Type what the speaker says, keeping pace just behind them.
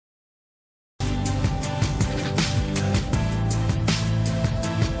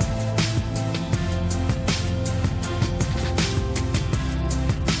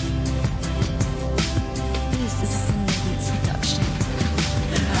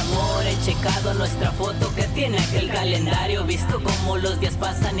guardo nuestra foto que tiene aquel calendario. Visto como los días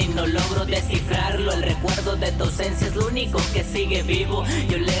pasan y no logro descifrarlo. El recuerdo de tu ausencia es lo único que sigue vivo.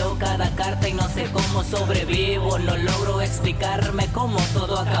 Yo leo cada carta y no sé cómo sobrevivo. No logro explicarme cómo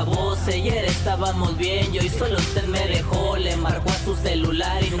todo acabó. Si ayer estábamos bien y hoy solo usted me dejó. Le marcó a su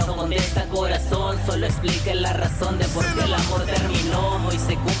celular y no contesta corazón. Solo explique la razón de por qué el amor terminó. Hoy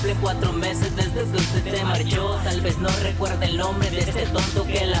se cumple 4 meses desde que usted se marchó. Tal vez no recuerde el nombre de este tonto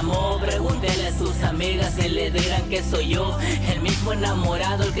que la amó. Pregúntele a sus amigas y le dirán que soy yo, el mismo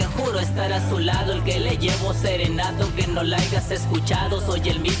enamorado, el que juro estar a su lado, el que le llevo serenato, que no la hayas escuchado. Soy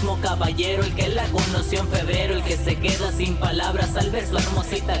el mismo caballero, el que la conoció en febrero, el que se queda sin palabras al ver su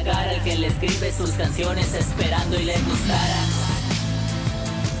hermosita cara, el que le escribe sus canciones esperando y le gustara.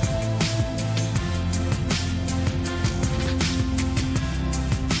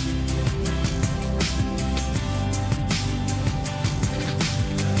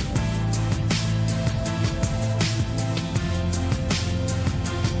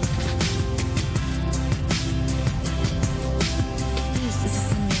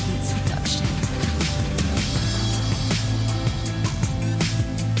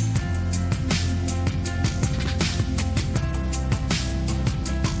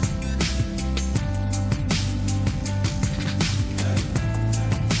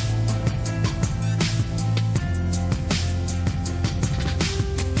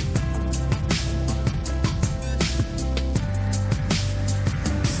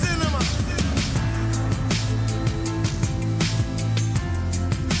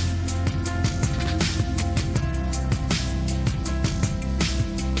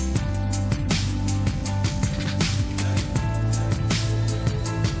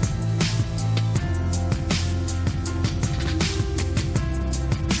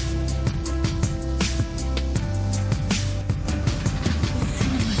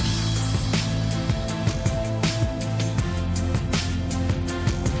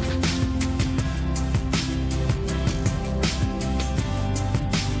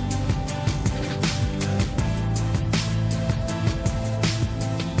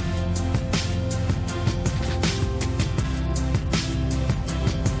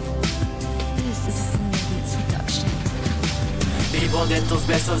 Vivo de tus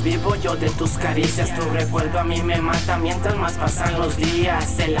besos, vivo yo de tus caricias. Tu recuerdo a mí me mata mientras más pasan los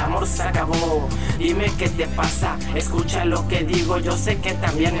días. El amor se acabó, dime qué te pasa. Escucha lo que digo, yo sé que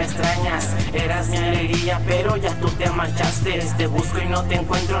también me extrañas. Eras mi alegría, pero ya tú te marchaste. Te busco y no te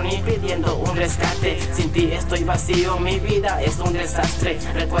encuentro ni pidiendo un rescate. Sin ti estoy vacío, mi vida es un desastre.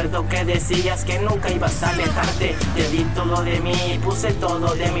 Recuerdo que decías que nunca ibas a alejarte. Te di todo de mí, puse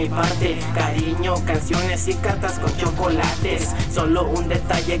todo de mi parte. Cariño, canciones y cartas con chocolates. Solo un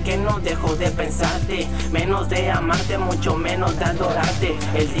detalle que no dejo de pensarte. Menos de amarte, mucho menos de adorarte.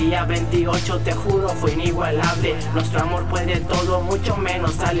 El día 28 te juro fue inigualable. Nuestro amor puede todo, mucho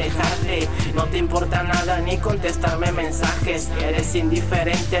menos alejarte. No te importa nada ni contestarme mensajes. Eres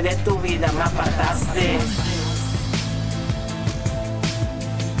indiferente, de tu vida me apartaste.